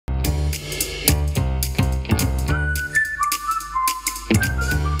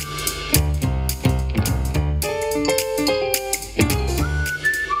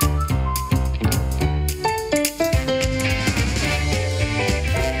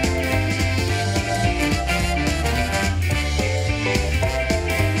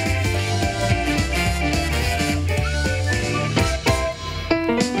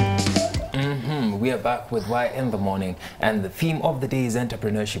back with Why in the Morning, and the theme of the day is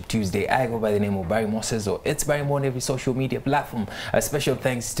Entrepreneurship Tuesday. I go by the name of Barry Moses, or it's Barry Mo on every social media platform. A special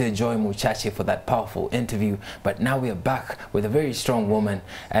thanks to Joy Muchache for that powerful interview. But now we are back with a very strong woman.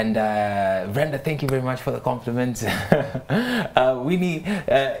 And Brenda, thank you very much for the compliment. Winnie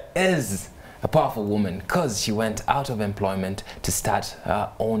is a powerful woman because she went out of employment to start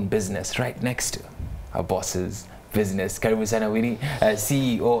her own business right next to her boss's business. Karibu sana Winnie,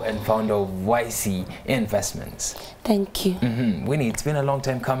 CEO and founder of YC Investments. Thank you. Winnie, it's been a long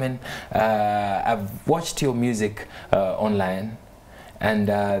time coming. I've watched your music online, and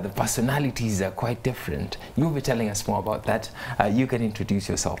the personalities are quite different. You'll be telling us more about that. You can introduce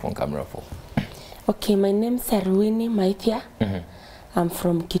yourself on camera for. Okay, my name's Winnie Maithia. I'm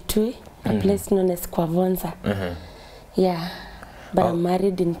from Kitui, a place known as Kwavonza. Yeah. But I'm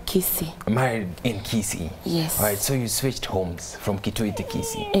married in Kisii. Married in Kisii? Yes. All right, so you switched homes from Kitui to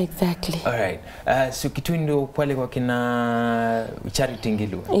Kisii? Exactly. All right. So Kitui ndio pale kwa kina Charity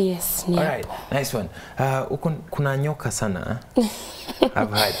Ngilu? Yes. All right, nice one. Kuna nyoka sana?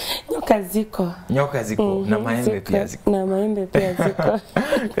 I've heard. Nyoka ziko. Nyoka ziko. Na maembe pia ziko. Na maembe pia ziko.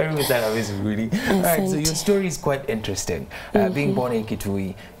 Karibu sana vizuri. All right, so your story is quite interesting. Being born in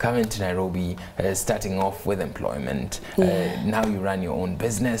Kitui, coming to Nairobi, starting off with employment. Now you run your own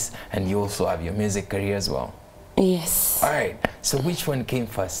business, and you also have your music career as well. Yes. All right. So which one came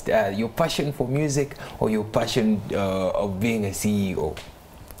first? Your passion for music or your passion of being a CEO?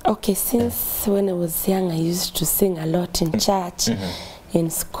 Okay, since when I was young, I used to sing a lot in church, in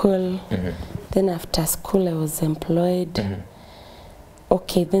school. Then after school, I was employed.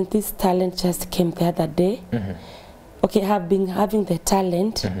 Okay, then this talent just came the other day. Okay, I have been having the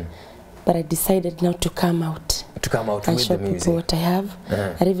talent, but I decided now to come out. To come out and with show the music. People what I have.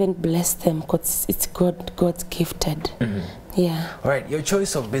 I even bless them because it's God's gifted. Yeah. All right. Your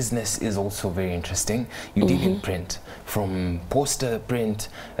choice of business is also very interesting. You deal in print, from poster print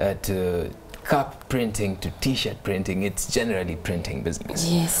to cup printing to T-shirt printing. It's generally printing business.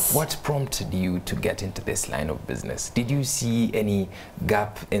 Yes. What prompted you to get into this line of business? Did you see any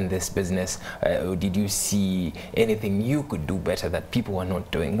gap in this business, or did you see anything you could do better that people were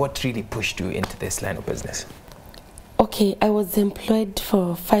not doing? What really pushed you into this line of business? Okay, I was employed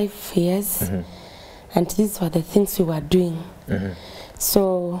for 5 years, and these were the things we were doing.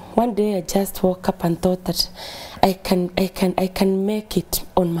 So one day I just woke up and thought that I can make it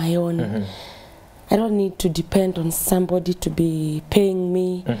on my own. I don't need to depend on somebody to be paying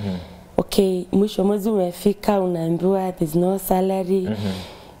me. Okay, mwisho mwezi umefika unaambiwa there's no salary.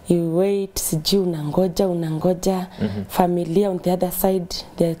 You wait, siji unangoja. Familia on the other side,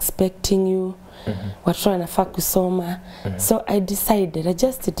 they're expecting you. Watu wanafaa kusoma. So I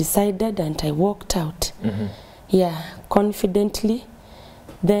just decided and I walked out. Yeah, confidently.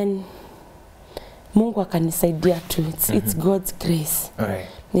 Then Mungu akanisaidia too. It's God's grace. All right.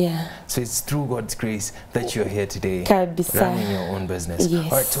 Yeah. So it's through God's grace that you're here today, Kabisa. running your own business.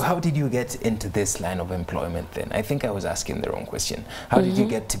 Yes. All right, so how did you get into this line of employment then? I think I was asking the wrong question. How did you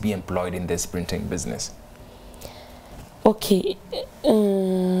get to be employed in this printing business? Okay,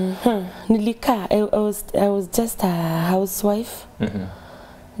 nilika, I was just a housewife.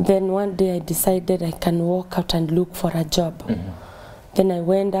 Then one day I decided I can walk out and look for a job. Then I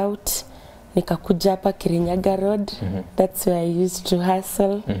went out, nikakuja hapa Kirinyaga Road. That's where I used to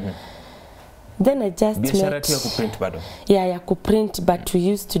hustle. Then I just met... ya kuprint bado? Yeah, ya kuprint, but we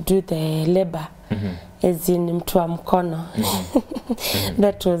used to do the labor. As in mtu wa mkono.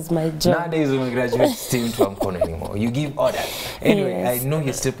 That was my job. Nowadays when we graduate, still mtu wa mkono anymore. You give order. Anyway, yes. I know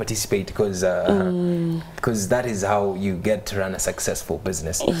you still participate because that is how you get to run a successful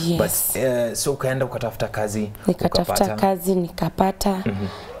business. Yes. But so ukaenda ukatafuta kazi, nikatafuta kazi, nikapata,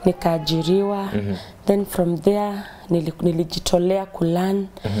 nikaajiriwa. Then from there nilijitolea kulearn.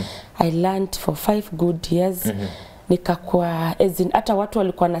 I learned for 5 good years. Nikakuwa hata watu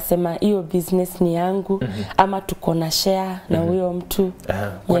walikuwa nasema hiyo business ni yangu ama tuko na share na huyo mtu.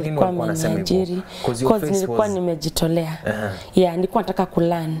 Nilikuwa ameniajiri because nilikuwa nimejitolea. Yeah, nilikuwa nataka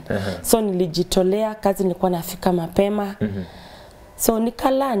kulearn. So nilijitolea, kazi nilikuwa nafika mapema. So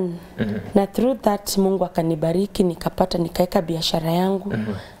nikalan na through that Mungu akanibariki, nikapata, nikaeka biashara yangu,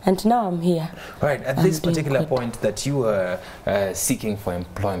 and now I'm here. Right, at this particular point that you were seeking for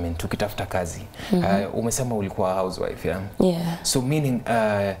employment, ukitafuta kazi, umesema ulikuwa housewife, yeah? Yeah. So meaning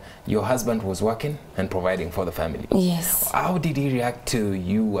your husband was working and providing for the family. Yes. How did he react to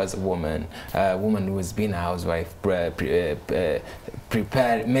you as a woman who has been a housewife,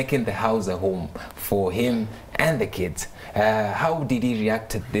 making the house a home for him and the kids. How did he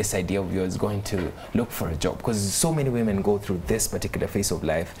react to this idea of yours going to look for a job? Because so many women go through this particular phase of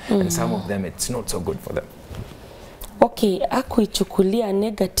life, and some of them it's not so good for them. Okay, akuichukulia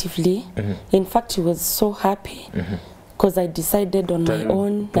negatively. In fact, he was so happy because I decided on my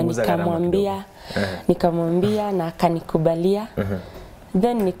own, na nikamwambia na akanikubalia.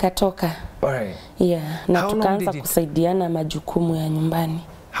 Then nikatoka. Alright. Yeah, na tukaanza kusaidiana majukumu ya nyumbani.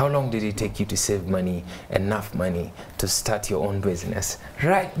 How long did it take you to save money, enough money to start your own business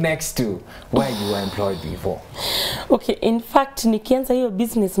right next to where you were employed before? Okay, in fact nikianza hiyo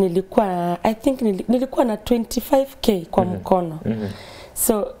business I think nilikuwa na 25k kwa mkono.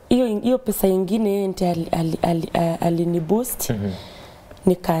 So hiyo pesa nyingine ndiye aliniboost.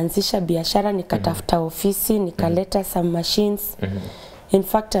 Nikaanzisha biashara, nikatafuta ofisi, nikaleta some machines. In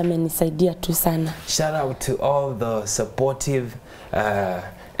fact, amenisaidia tu sana. Shout out to all the supportive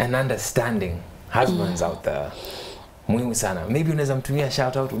and understanding husbands out there. Muhimu sana. Maybe unaweza mtumia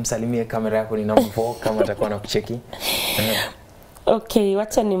shout out, umsalimie, kamera yako ni number 4 kama atakuwa na kucheki. Okay,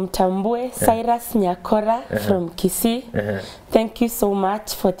 wacha nimtambue Cyrus Nyakora from Kisii. Thank you so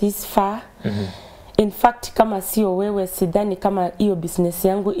much for this far. In fact, kama sio wewe sidhani kama hiyo business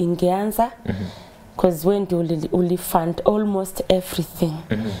yangu ingeanza. Because when you fund almost everything.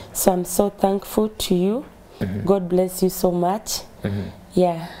 So I'm so thankful to you. God bless you so much.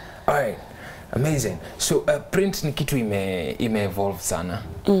 Yeah. All right. Amazing. So print ni kitu ime-evolve sana.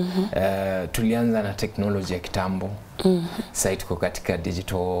 Tulianza na technology ya kitambo. Sasa tuko katika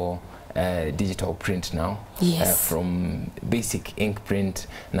digital print now. Yes. From basic ink print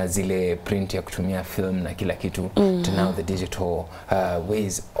na zile print ya kutumia film na kila kitu to now the digital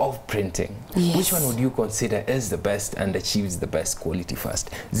ways of printing. Yes. Which one would you consider is the best and achieves the best quality first?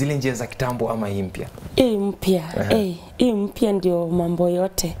 Zile njia za kitambo ama hii mpya? Hii mpya. Hii mpya ndio mambo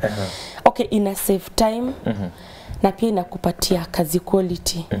yote. Okay, ina save time. Na pia inakupatia kazi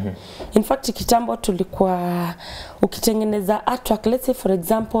quality. In fact, kitambo tulikuwa ukitengeneza artwork, let's say for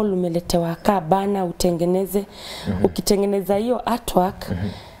example umeletewa bana utengeneze, ukitengeneza hiyo artwork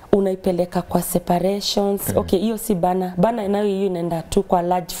unaipeleka kwa separations. Okay, hiyo si bana nayo hiyo inaenda tu kwa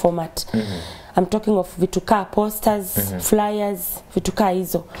large format. I'm talking of vitu ka posters, flyers, vitu ka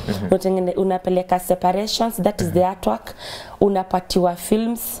hizo. Unapeleka separations, that is the artwork. Unapatiwa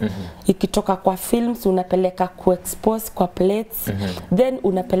films, ikitoka kwa films unapeleka ku expose kwa plates, then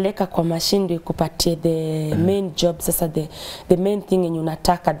unapeleka kwa machine ndio ikupatie the main job, sasa the main thing yenye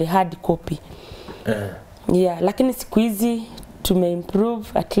unataka, the hard copy. Yeah, lakini siku hizi tumeimprove,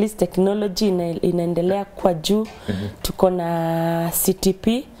 at least technology inaendelea kwa juu. Tuko na CTP,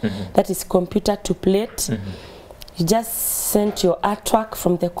 that is computer to plate. You just send your artwork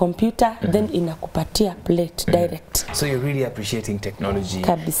from the computer, then inakupatia plate direct. So you're really appreciating technology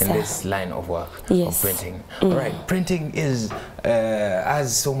Kabisa. in this line of work, yes. of printing. Right, printing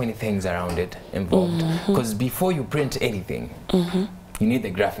has so many things around it involved. Because before you print anything, you need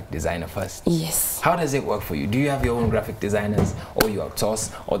the graphic designer first. Yes. How does it work for you? Do you have your own graphic designers, or you outsource,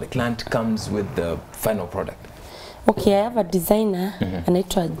 or the client comes with the final product? Okay, I have a designer,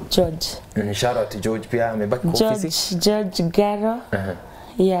 anaitwa George. Shout out to George pia, amebaki kwa ofisi. George Garo.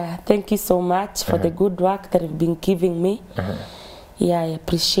 Yeah, thank you so much for the good work that you've been giving me. Yeah, I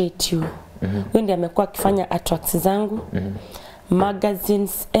appreciate you. Wewe amekuwa akifanya artworks zangu,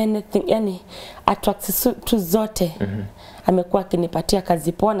 magazines, anything, yani artworks tu zote. Amekuwa akinipatia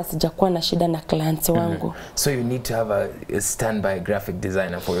kazi poa na sijakuwa na shida na clients wangu. So you need to have a standby graphic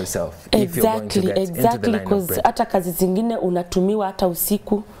designer for yourself if you're going to get into the line of print. Hata kazi zingine unatumiwa hata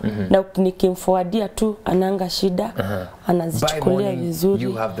usiku na nikimforwardia tu ananga shida, anazichukulia vizuri.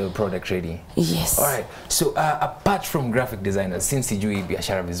 You have the product ready. Yes. All right. So apart from graphic designers, since hii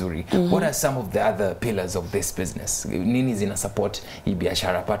biashara vizuri, what are some of the other pillars of this business? Nini zina support hii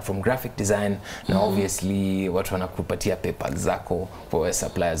biashara apart from graphic design? Now obviously watu wanakupatia papers zako for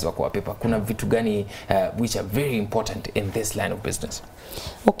suppliers wako wa paper. Kuna vitu gani which are very important in this line of business?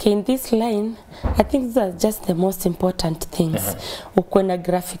 Okay, in this line, I think these are just the most important things. Ukuwe na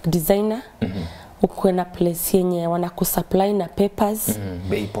graphic designer, ukuwe na place yenye wanakusupply na papers,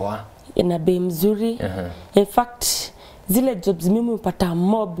 bei poa, na bei mzuri. In fact, zile jobs mimi upata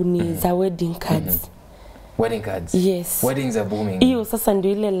mob ni za wedding cards. Wedding cards? Yes. Weddings are booming. Hiyo sasa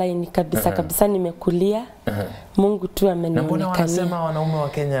ndio ile line kabisa kabisa nimekulia. Mungu tu amenionyesha. Na mbona wanasema wanaume wa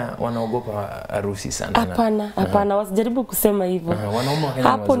Kenya wanaogopa harusi sana? Hapana, wasijaribu kusema hivyo. Wanaume wa Kenya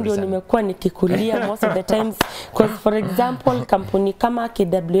hapo ndio nimekuwa nikikulia most of the times, because for example kampuni kama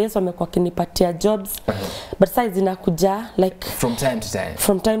KWS wamekuwa kinipatia jobs, but sasa zinakuja like from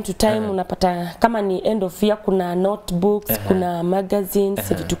time to time unapata kama ni end of year kuna notebooks, kuna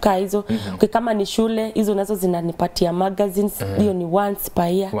magazines, vitu kama hizo. Kama ni shule hizo nazo zinanipatia magazines, hiyo ni once per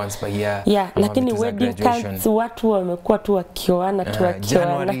year. Yeah, lakini wedding cards watu wamekuwa tu wakioana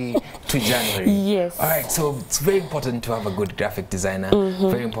January to January. Yes. All right, so it's very important to have a good graphic designer,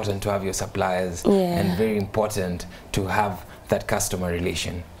 very important to have your suppliers, and very important to have that customer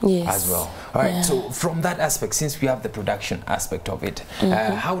relation as well. All right, so from that aspect, since we have the production aspect of it,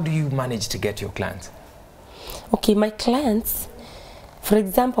 how do you manage to get your clients? Okay, my clients, for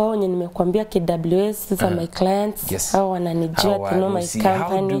example, when nimekuambia KWS, these are my clients. Yes. How wananijua, to know my company.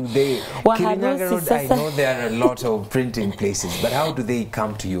 How do they? I know there are a lot of printing places, but how do they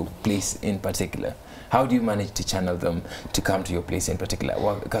come to your place in particular? How do you manage to channel them to come to your place in particular?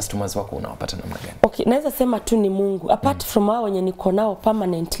 Customers wako unawapata namna gani? Okay, naweza sema tu ni Mungu. Apart from hao wenye niko nao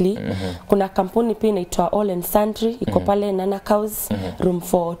permanently, kuna kampuni pia inaitwa All and Sundry, iko pale Nana Cows, room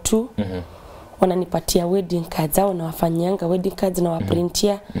 402. Wananipatia wedding cards, au na wafanyanga wedding cards na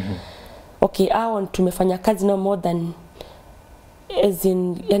waprintia. Okay, hao tumefanya kazi nao more than as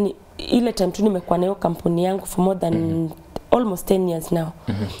in, yani ile time tu nimekuwa nayo kampuni yangu for more than almost 10 years now.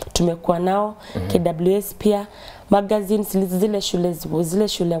 Tumekuwa nao KWS pia, magazines, zile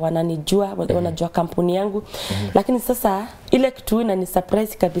shule wananijua, wanajua kampuni yangu. Lakini sasa ile kitu ina ni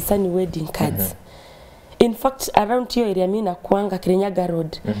surprise kabisa ni wedding cards. In fact, around your area mimi nakuanga Kirinyaga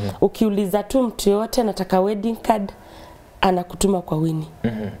Road. Ukiuliza tu mtu yote nataka wedding card, anakutuma kwa Winnie.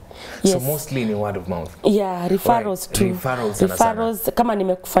 Yes. So mostly ni word of mouth. Yeah, referrals too. Referrals kama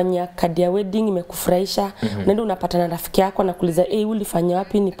nimekufanyia kadi ya wedding imekufurahisha, nenda unapata na rafiki yako anakuuliza, ulifanya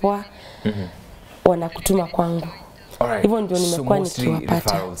wapi, ni poa. Wanakutuma kwangu. Alright. Hivyo ndio nimekuwa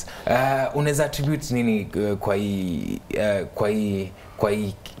nikiwapata. Unaweza attribute nini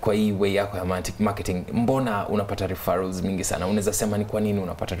kwa hii way yako ya marketing? Mbona unapata referrals mingi sana? Unaweza sema ni kwa nini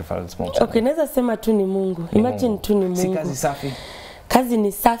unapata referrals mingi sana? Okay, naweza sema tu ni Mungu. Imagine tu ni Mungu. Si kazi safi? Kazi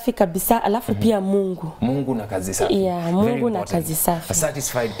ni safi kabisa, alafu pia Mungu na kazi safi. Yeah, Mungu na kazi safi. A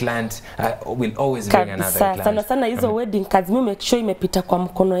satisfied client will always bring another client. Sana hizo wedding cards mimi make sure imepita kwa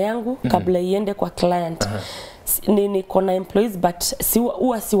mkono yangu kabla iende kwa client. Niko na employees but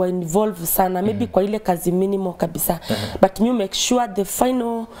huwa siwa involve sana, maybe kwa ile kazi minimum kabisa, but me make sure the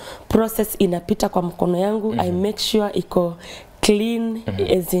final process inapita kwa mkono yangu. I make sure iko clean,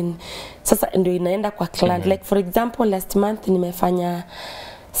 as in sasa ndio inaenda kwa client. Like for example last month nimefanya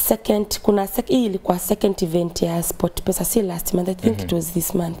hii ilikuwa second event ya Sportspesa, si last month, I think it was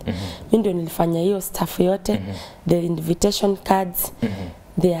this month. Mimi ndio nilifanya hiyo stuff yote, the invitation cards,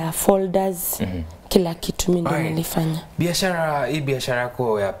 their folders, kila kitu mimi ndio nilifanya. Hii biashara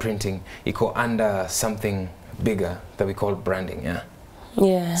yako ya printing iko under something bigger that we call branding, yeah?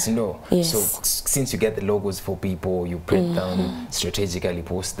 Yeah. So since you get the logos for people, you print them, strategically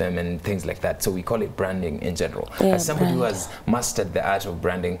post them and things like that. So we call it branding in general. As somebody who has mastered the art of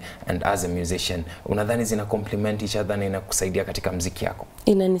branding and as a musician, unadhani zina complement each other na inakusaidia katika muziki yako?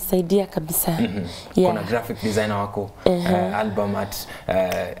 Inanisaidia kabisa. Kuna graphic designer wako, album art,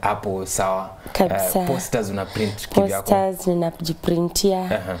 hapo sawa. Posters una print kivyako? Posters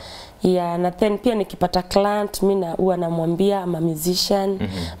ninajiprintia. Yeah, na then pia nikipata client mimi huwa namwambia I'm a musician,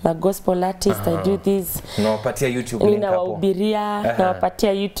 I'm a gospel artist, I do this. Nawapatia YouTube link hapo. Ninawahubiria,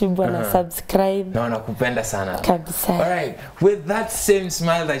 nawapatia YouTube, wana subscribe. Na wanakupenda sana. Kabisa. All right, with that same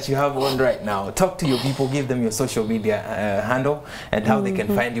smile that you have on right now, talk to your people, give them your social media handle and how they can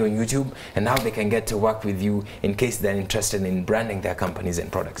find you on YouTube and how they can get to work with you in case they're interested in branding their companies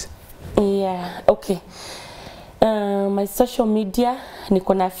and products. Yeah, okay. My social media,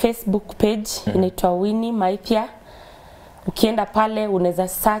 niko na Facebook page inaitwa Winnie Maithia. Ukienda pale unaweza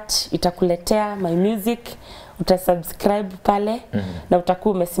search, itakuletea my music, utasubscribe pale na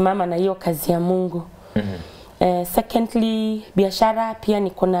utakuwa umesimama na hiyo kazi ya Mungu. Secondly, biashara pia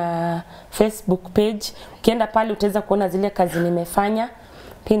niko na Facebook page. Ukienda pale utaweza kuona zile kazi nimefanya.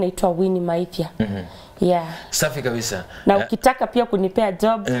 Pia inaitwa Winnie Maithia. Yeah. Safi kabisa. Na ukitaka pia kunipea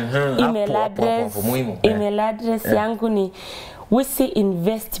job, email address yangu ni Wisi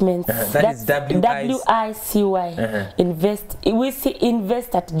Investments. That is WICY.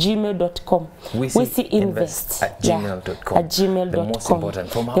 Wisiinvest@gmail.com. Wisiinvest@gmail.com. @gmail.com. The most important.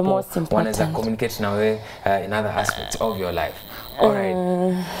 From hapo wanaweza communicate na wewe in other aspects of your life. All right.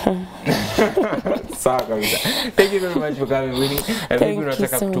 Sawa kabisa. Thank you very much for coming, Winnie. Thank you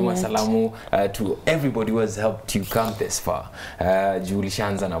so much. Salamu to everybody who has helped you come this far.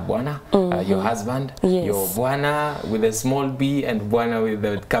 Julishanza na Bwana, your husband, your Bwana with a small b and Bwana with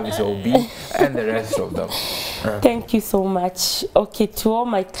the capital B, and the rest of them. Thank you so much. Okay, to all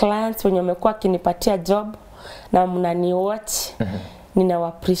my clients wenye wamekuwa kinipatia job na mnani watch, nina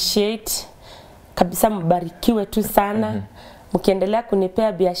appreciate kabisa, mbarikiwe tu sana. Mkiendelea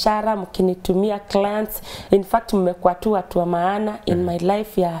kunipea biashara, mkinitumia clients, in fact mmekuwa tu watu wa maana in my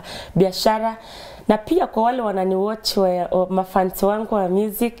life ya biashara. Na pia kwa wale wanani watch mafans wangu wa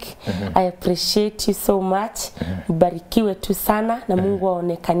music, I appreciate you so much. Mbarikiwe tu sana na Mungu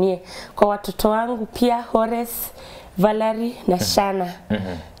aonekanie. Kwa watoto wangu pia, Horace, Valerie na Shana,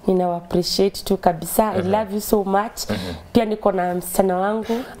 nina appreciate tu kabisa. I love you so much. Pia niko na msichana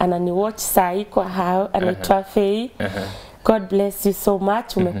wangu anani watch saa hii kwa hao, anaitwa Fei. God bless you so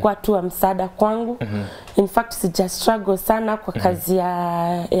much. Umekuwa tu wa msaada kwangu. In fact, sija struggle sana kwa kazi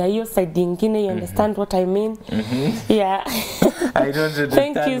ya hiyo side nyingine. You understand what I mean? Yeah. I don't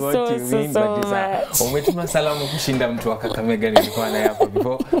understand Thank you what so, you mean, so but much. umetuma salamu kushinda mtu wa Kakamega nilikuwa naye hapo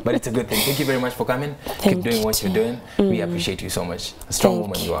before, but it's a good thing. Thank you very much for coming. Keep doing what you're doing. We appreciate you so much. A strong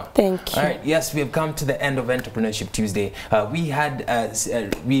woman you are. Thank you. All right, yes, we have come to the end of Entrepreneurship Tuesday.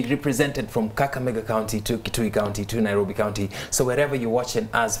 We represented from Kakamega County to Kitui County to Nairobi County. So wherever you're watching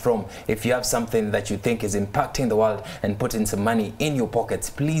us from, if you have something that you think is impacting the world and putting some money in your pockets,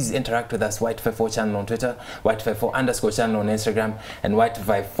 please interact with us. Y254 channel on Twitter, Y254_ channel on Instagram, and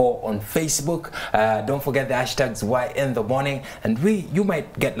Y254 on Facebook. Don't forget the hashtags Y in the morning, and you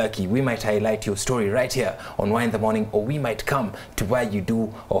might get lucky. We might highlight your story right here on Y in the morning, or we might come to where you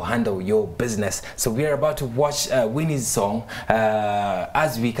do or handle your business. So we are about to watch Winnie's song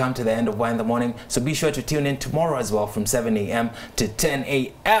as we come to the end of Y in the morning. So be sure to tune in tomorrow as well from 7 a.m. to 10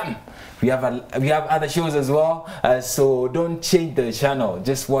 a.m. We have other shows as well, so don't change the channel.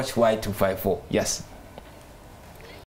 Just watch Y254. Yes.